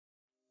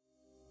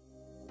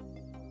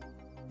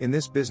In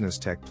this Business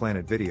Tech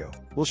Planet video,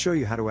 we'll show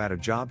you how to add a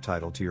job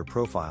title to your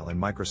profile in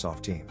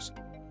Microsoft Teams.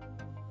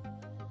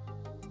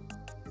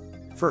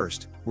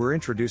 First, we're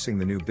introducing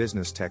the new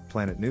Business Tech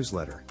Planet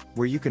newsletter,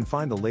 where you can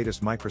find the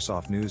latest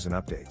Microsoft news and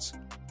updates.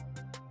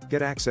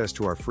 Get access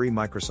to our free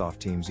Microsoft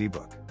Teams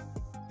eBook.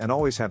 And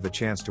always have the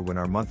chance to win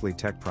our monthly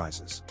tech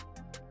prizes.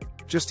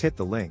 Just hit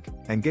the link,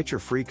 and get your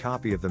free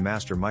copy of the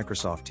Master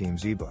Microsoft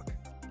Teams eBook.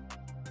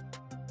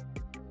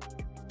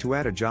 To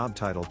add a job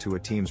title to a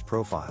Teams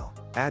profile,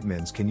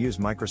 admins can use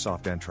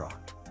Microsoft Entra.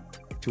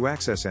 To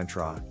access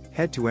Entra,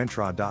 head to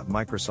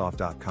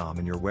entra.microsoft.com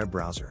in your web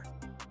browser.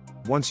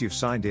 Once you've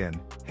signed in,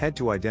 head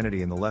to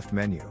Identity in the left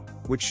menu,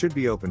 which should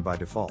be open by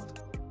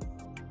default.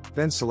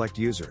 Then select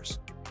Users.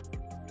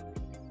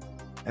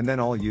 And then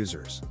All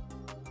Users.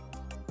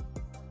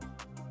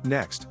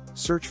 Next,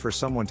 search for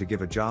someone to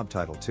give a job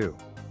title to.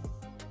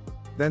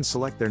 Then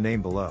select their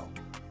name below.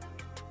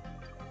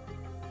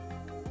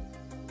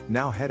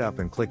 Now head up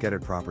and click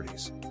Edit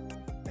Properties.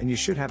 And you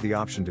should have the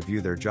option to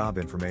view their job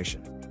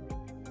information.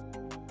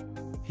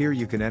 Here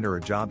you can enter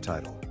a job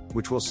title,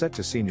 which we'll set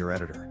to Senior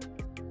Editor.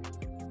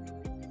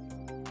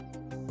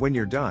 When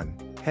you're done,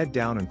 head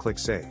down and click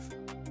Save.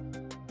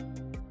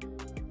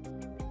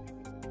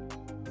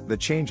 The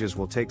changes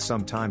will take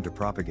some time to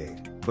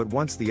propagate, but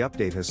once the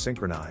update has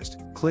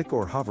synchronized, click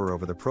or hover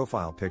over the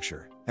profile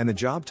picture, and the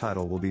job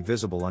title will be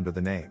visible under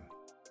the name.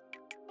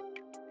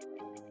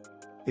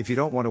 If you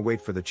don't want to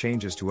wait for the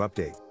changes to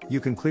update,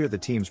 you can clear the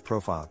Teams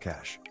profile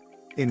cache.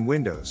 In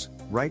Windows,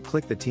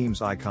 right-click the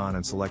Teams icon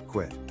and select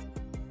Quit.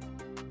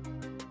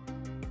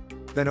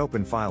 Then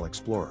open File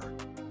Explorer.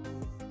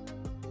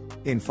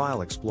 In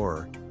File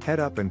Explorer,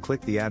 head up and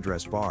click the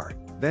address bar,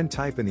 then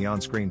type in the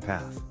on-screen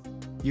path.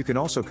 You can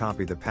also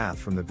copy the path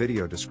from the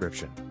video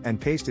description,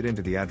 and paste it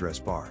into the address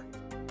bar.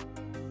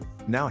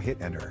 Now hit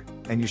Enter,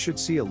 and you should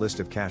see a list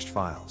of cached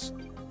files.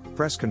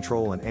 Press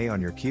Ctrl and A on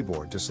your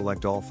keyboard to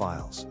select all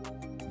files.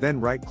 Then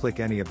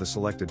right-click any of the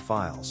selected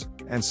files,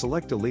 and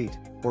select Delete,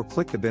 or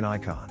click the bin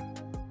icon.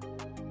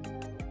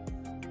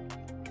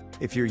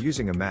 If you're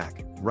using a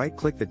Mac,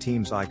 right-click the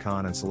Teams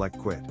icon and select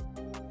Quit.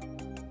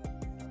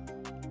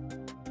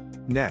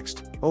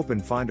 Next, open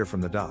Finder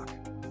from the dock.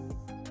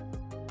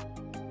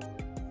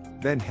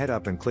 Then head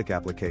up and click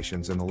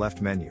Applications in the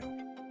left menu.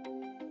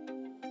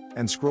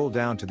 And scroll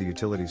down to the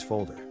Utilities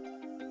folder.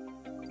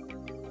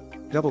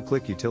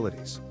 Double-click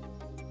Utilities.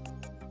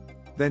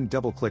 Then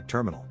double-click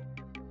Terminal.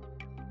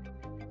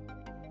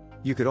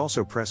 You could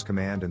also press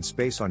Command and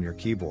Space on your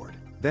keyboard,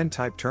 then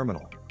type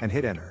Terminal, and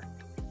hit Enter.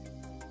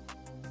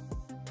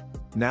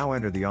 Now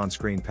enter the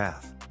on-screen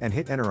path, and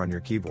hit Enter on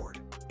your keyboard.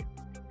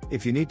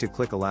 If you need to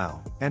click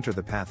Allow, enter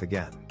the path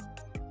again.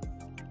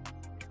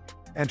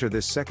 Enter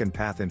this second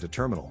path into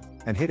Terminal,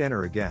 and hit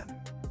Enter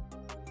again.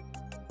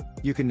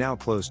 You can now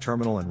close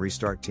Terminal and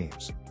restart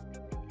Teams.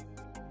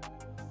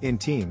 In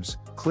Teams,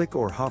 click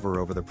or hover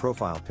over the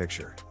profile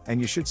picture,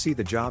 and you should see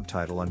the job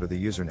title under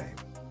the username.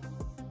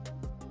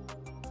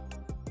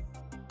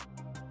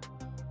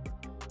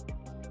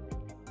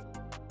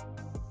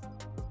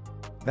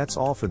 That's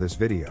all for this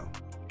video.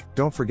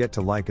 Don't forget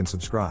to like and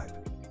subscribe.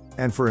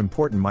 And for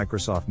important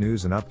Microsoft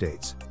news and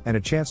updates, and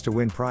a chance to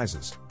win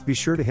prizes, be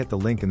sure to hit the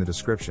link in the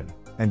description,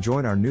 and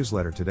join our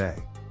newsletter today.